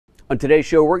On today's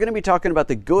show, we're going to be talking about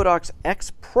the Godox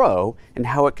XPRO and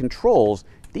how it controls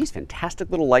these fantastic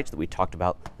little lights that we talked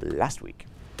about last week.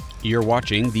 You're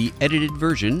watching the edited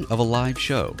version of a live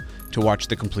show. To watch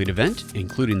the complete event,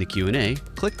 including the Q&A,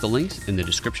 click the links in the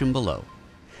description below.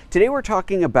 Today we're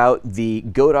talking about the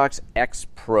Godox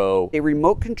XPRO, a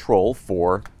remote control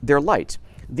for their lights.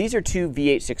 These are two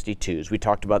V862s. We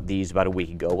talked about these about a week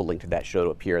ago. We'll link to that show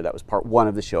up here. That was part one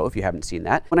of the show if you haven't seen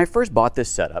that. When I first bought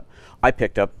this setup, I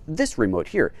picked up this remote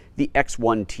here, the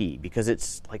X1T, because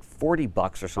it's like 40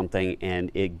 bucks or something,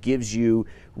 and it gives you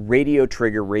radio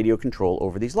trigger, radio control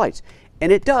over these lights.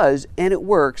 And it does, and it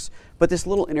works, but this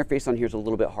little interface on here is a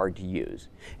little bit hard to use.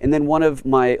 And then one of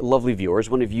my lovely viewers,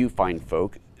 one of you fine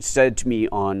folk, said to me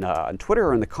on Twitter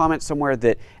or in the comments somewhere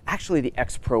that actually the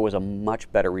XPRO was a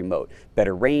much better remote.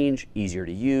 Better range, easier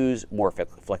to use, more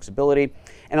flexibility.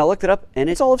 And I looked it up, and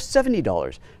it's all of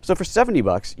 $70. So for 70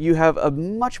 bucks, you have a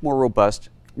much more robust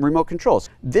remote controls.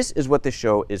 This is what this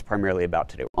show is primarily about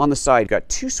today. On the side, you've got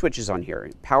two switches on here,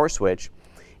 power switch,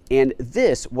 and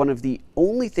this, one of the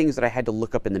only things that I had to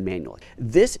look up in the manual.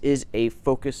 This is a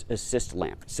focus assist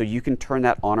lamp. So you can turn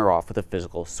that on or off with a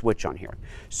physical switch on here.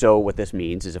 So what this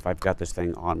means is if I've got this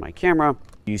thing on my camera,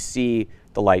 you see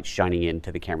the light shining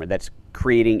into the camera. That's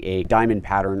creating a diamond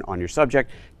pattern on your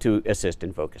subject to assist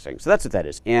in focusing. So that's what that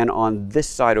is. And on this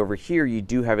side over here, you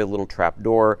do have a little trap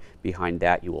door. Behind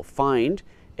that, you will find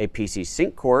a PC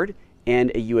sync cord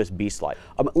and a USB slide.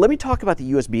 Let me talk about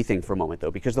the USB thing for a moment though,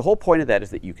 because the whole point of that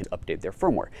is that you can update their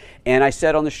firmware. And I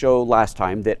said on the show last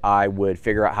time that I would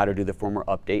figure out how to do the firmware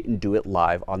update and do it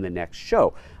live on the next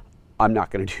show. I'm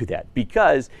not going to do that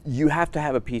because you have to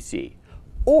have a PC.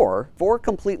 Or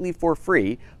completely for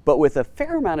free, but with a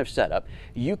fair amount of setup,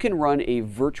 you can run a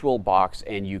virtual box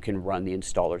and you can run the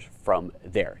installers from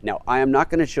there. Now, I am not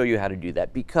going to show you how to do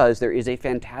that because there is a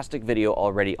fantastic video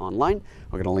already online.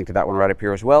 We're going to link to that one right up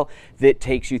here as well that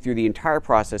takes you through the entire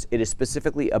process. It is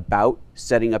specifically about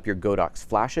setting up your Godox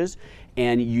flashes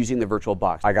and using the virtual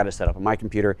box. I got it set up on my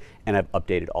computer and I've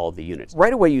updated all of the units.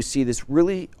 Right away, you see this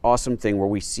really awesome thing where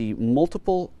we see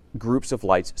multiple groups of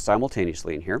lights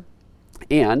simultaneously in here.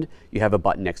 And you have a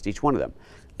button next to each one of them.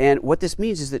 And what this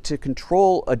means is that to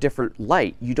control a different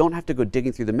light, you don't have to go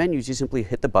digging through the menus, you simply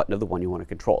hit the button of the one you want to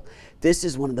control. This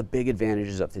is one of the big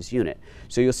advantages of this unit.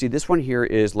 So you'll see this one here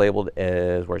is labeled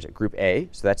as, where is it, Group A,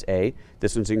 so that's A.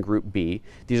 This one's in Group B.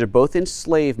 These are both in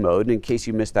slave mode, and in case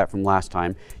you missed that from last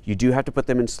time, you do have to put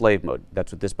them in slave mode.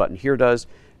 That's what this button here does.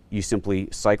 You simply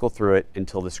cycle through it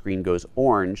until the screen goes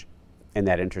orange, and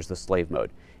that enters the slave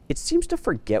mode. It seems to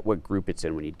forget what group it's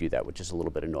in when you do that, which is a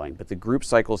little bit annoying. But the group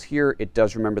cycles here, it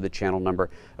does remember the channel number.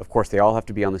 Of course, they all have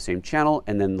to be on the same channel,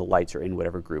 and then the lights are in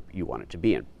whatever group you want it to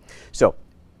be in. So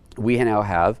we now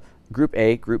have Group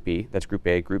A, Group B. That's Group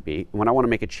A, Group B. When I want to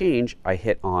make a change, I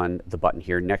hit on the button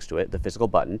here next to it, the physical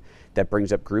button. That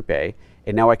brings up Group A.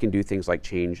 And now I can do things like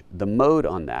change the mode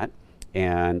on that.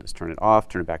 And let's turn it off,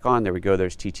 turn it back on. There we go.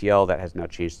 There's TTL. That has now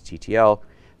changed to TTL.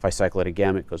 If I cycle it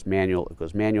again, it goes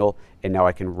manual, and now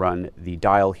I can run the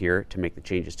dial here to make the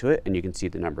changes to it, and you can see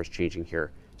the numbers changing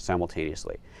here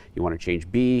simultaneously. You want to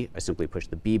change B, I simply push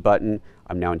the B button.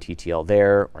 I'm now in TTL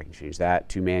there, or I can change that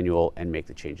to manual and make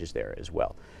the changes there as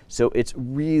well. So it's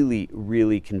really,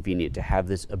 really convenient to have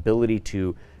this ability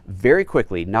to very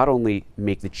quickly not only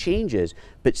make the changes,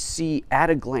 but see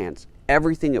at a glance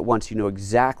everything at once. You know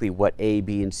exactly what A,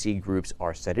 B, and C groups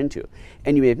are set into.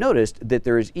 And you may have noticed that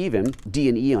there is even D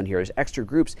and E on here as extra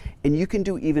groups, and you can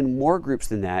do even more groups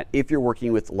than that if you're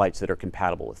working with lights that are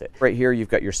compatible with it. Right here, you've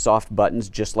got your soft buttons,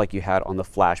 just like you had on the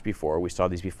flash before. We saw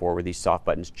these before where these soft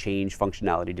buttons change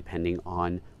functionality depending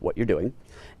on what you're doing.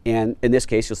 And in this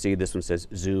case, you'll see this one says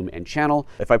zoom and channel.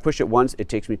 If I push it once, it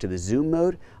takes me to the zoom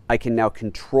mode. I can now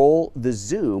control the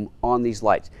zoom on these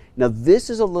lights. Now this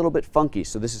is a little bit funky,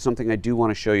 so this is something I do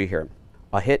want to show you here.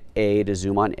 I'll hit A to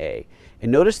zoom on A.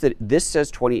 And notice that this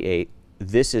says 28,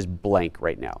 this is blank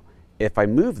right now. If I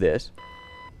move this,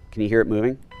 can you hear it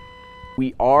moving?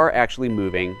 We are actually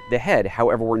moving the head,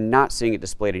 however, we're not seeing it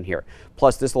displayed in here.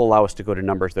 Plus, this will allow us to go to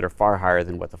numbers that are far higher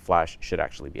than what the flash should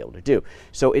actually be able to do.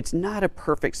 So it's not a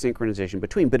perfect synchronization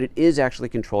between, but it is actually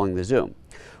controlling the zoom.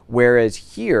 Whereas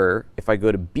here, if I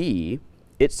go to B,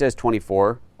 it says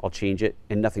 24, I'll change it,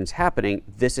 and nothing's happening.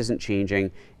 This isn't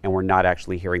changing, and we're not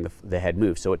actually hearing the head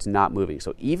move, so it's not moving.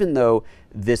 So even though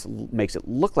this makes it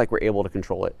look like we're able to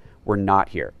control it, we're not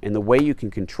here. And the way you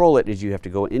can control it is you have to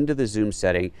go into the zoom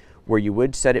setting where you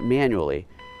would set it manually,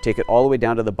 take it all the way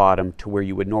down to the bottom to where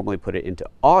you would normally put it into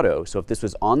auto. So if this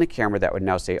was on the camera, that would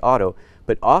now say auto,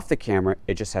 but off the camera,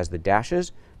 it just has the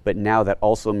dashes. But now that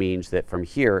also means that from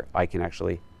here, I can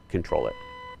actually control it.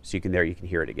 So you can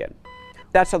hear it again.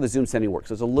 That's how the zoom setting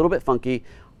works. It's a little bit funky.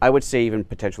 I would say even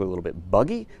potentially a little bit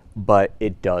buggy, but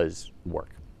it does work.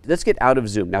 Let's get out of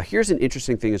zoom. Now here's an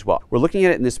interesting thing as well. We're looking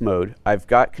at it in this mode. I've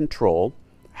got control.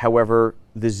 However,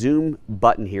 the zoom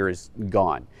button here is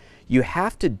gone. You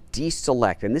have to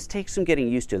deselect, and this takes some getting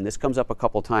used to, and this comes up a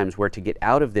couple times where to get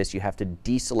out of this, you have to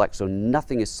deselect so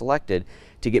nothing is selected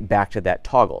to get back to that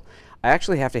toggle. I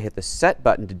actually have to hit the set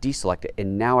button to deselect it,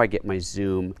 and now I get my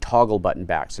zoom toggle button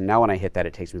back. So now when I hit that,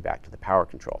 it takes me back to the power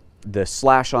control. The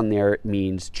slash on there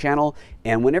means channel,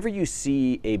 and whenever you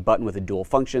see a button with a dual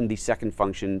function, the second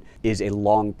function is a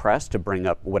long press to bring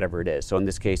up whatever it is. So in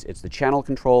this case, it's the channel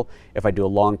control. If I do a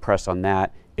long press on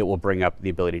that, it will bring up the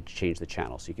ability to change the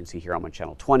channel. So you can see here I'm on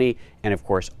channel 20, and of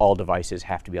course all devices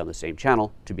have to be on the same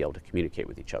channel to be able to communicate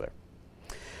with each other.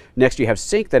 Next, you have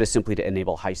sync. That is simply to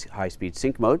enable high-speed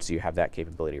sync mode, so you have that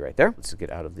capability right there. Let's get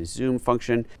out of the zoom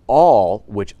function. All,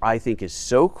 which I think is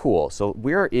so cool. So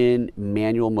we're in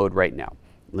manual mode right now.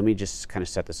 Let me just kind of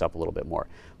set this up a little bit more.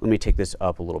 Let me take this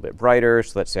up a little bit brighter.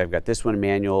 So let's say I've got this one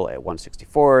manual at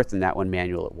 1/64th and that one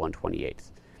manual at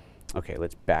 1/28th. Okay,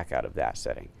 let's back out of that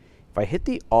setting. If I hit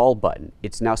the all button,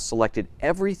 it's now selected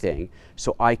everything,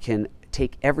 so I can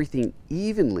take everything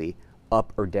evenly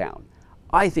up or down.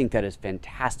 I think that is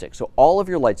fantastic. So all of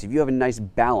your lights, if you have a nice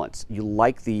balance, you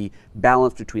like the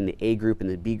balance between the A group and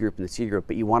the B group and the C group,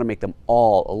 but you want to make them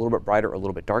all a little bit brighter or a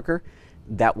little bit darker,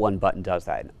 that one button does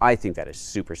that. And I think that is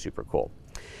super, super cool.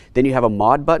 Then you have a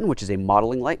mod button, which is a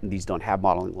modeling light, and these don't have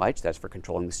modeling lights. That's for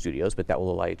controlling the studios, but that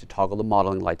will allow you to toggle the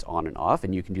modeling lights on and off,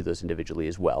 and you can do those individually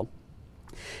as well.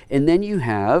 And then you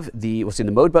have the, we'll see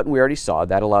the mode button we already saw.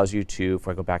 That allows you to, if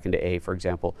I go back into A, for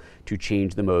example, to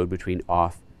change the mode between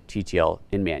off, TTL,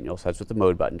 and manual. So that's what the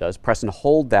mode button does. Press and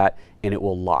hold that and it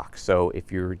will lock. So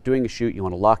if you're doing a shoot, you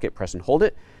want to lock it, press and hold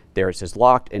it. There it says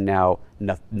locked, and now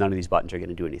none of these buttons are going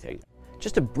to do anything.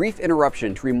 Just a brief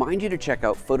interruption to remind you to check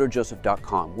out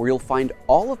PhotoJoseph.com, where you'll find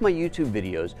all of my YouTube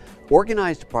videos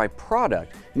organized by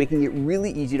product, making it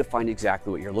really easy to find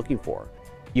exactly what you're looking for.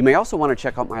 You may also want to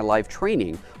check out my live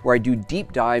training, where I do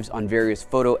deep dives on various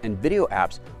photo and video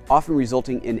apps, often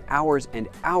resulting in hours and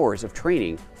hours of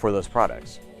training for those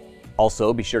products.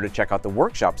 Also, be sure to check out the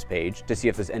workshops page to see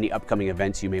if there's any upcoming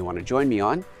events you may want to join me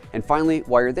on. And finally,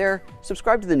 while you're there,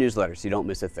 subscribe to the newsletter so you don't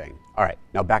miss a thing. All right,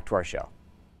 now back to our show.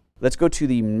 Let's go to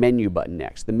the menu button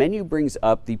next. The menu brings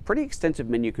up the pretty extensive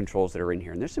menu controls that are in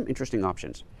here, and there's some interesting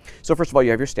options. So first of all,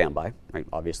 you have your standby, right?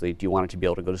 Obviously, do you want it to be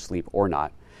able to go to sleep or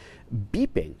not?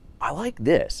 Beeping, I like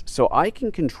this. So I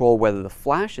can control whether the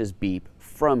flashes beep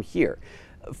from here.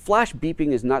 Flash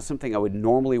beeping is not something I would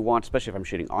normally want, especially if I'm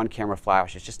shooting on-camera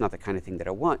flash. It's just not the kind of thing that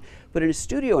I want. But in a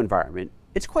studio environment,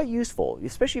 it's quite useful,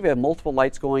 especially if you have multiple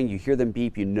lights going, you hear them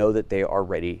beep, you know that they are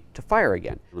ready to fire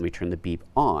again. Let me turn the beep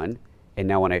on, and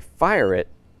now when I fire it,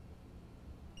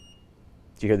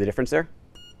 do you hear the difference there?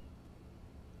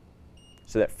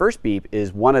 So that first beep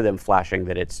is one of them flashing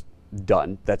that it's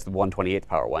done. That's the 1/28th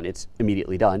power one. It's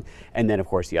immediately done. And then, of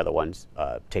course, the other one's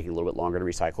taking a little bit longer to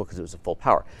recycle because it was a full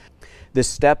power. This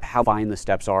step, how fine the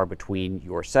steps are between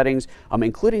your settings,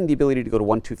 including the ability to go to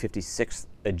 1/256th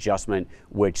adjustment,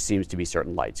 which seems to be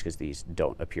certain lights because these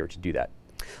don't appear to do that.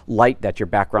 Light, that's your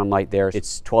background light there.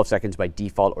 It's 12 seconds by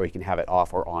default, or you can have it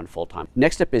off or on full time.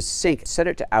 Next up is sync. Set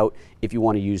it to out if you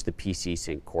want to use the PC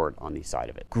sync cord on the side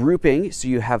of it. Grouping, so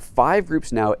you have 5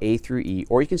 groups now, A through E,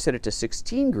 or you can set it to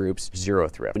 16 groups, 0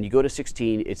 through F. When you go to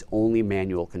 16, it's only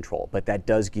manual control, but that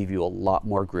does give you a lot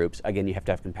more groups. Again, you have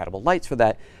to have compatible lights for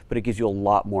that, but it gives you a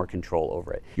lot more control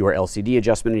over it. Your LCD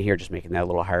adjustment in here, just making that a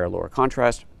little higher or lower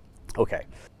contrast. Okay.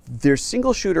 There's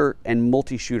single shooter and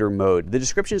multi-shooter mode. The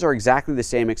descriptions are exactly the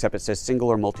same except it says single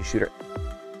or multi-shooter.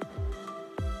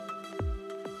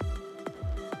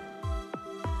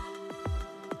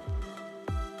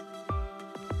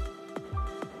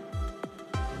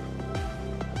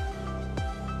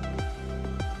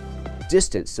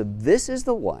 Distance. So this is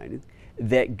the one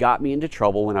that got me into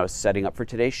trouble when I was setting up for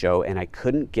today's show, and I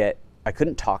couldn't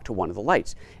talk to one of the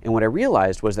lights. And what I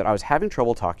realized was that I was having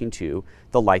trouble talking to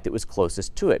the light that was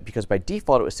closest to it, because by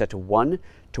default it was set to 1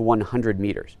 to 100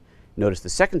 meters. Notice the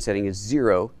second setting is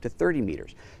 0 to 30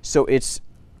 meters. So it's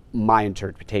my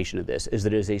interpretation of this is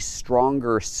that it is a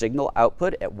stronger signal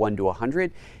output at 1 to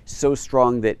 100, so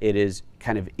strong that it is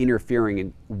kind of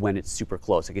interfering when it's super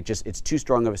close. Like it's too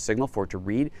strong of a signal for it to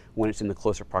read when it's in the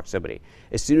closer proximity.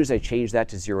 As soon as I changed that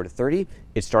to 0 to 30,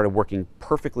 it started working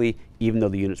perfectly, even though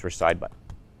the units were side by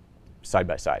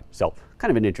side. So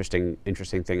kind of an interesting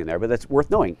thing in there, but that's worth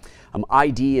knowing.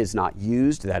 ID is not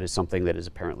used. That is something that is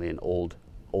apparently an old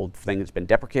thing that's been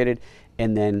deprecated.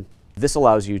 And then this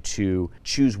allows you to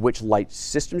choose which light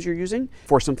systems you're using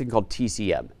for something called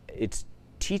TCM. It's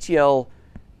TTL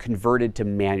converted to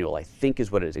manual, I think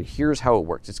is what it is. And here's how it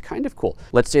works. It's kind of cool.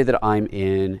 Let's say that I'm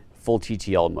in full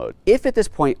TTL mode. If at this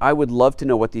point I would love to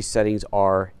know what these settings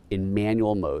are in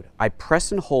manual mode, I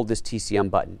press and hold this TCM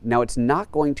button. Now it's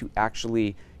not going to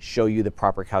actually show you the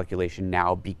proper calculation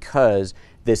now because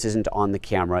this isn't on the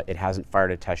camera, it hasn't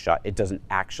fired a test shot, it doesn't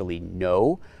actually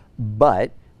know.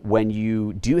 But when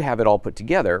you do have it all put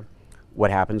together,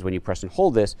 what happens when you press and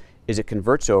hold this is it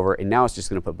converts over, and now it's just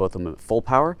going to put both of them at full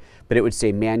power, but it would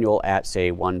say manual at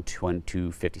say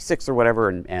 1/256 or whatever,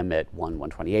 and M at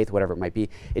 1/128th, whatever it might be.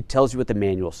 It tells you what the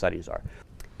manual settings are.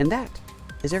 And that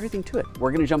is everything to it.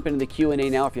 We're going to jump into the Q&A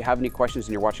now. If you have any questions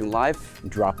and you're watching live,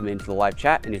 drop them into the live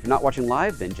chat. And if you're not watching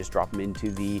live, then just drop them into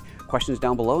the questions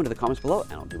down below, into the comments below,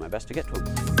 and I'll do my best to get to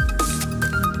them.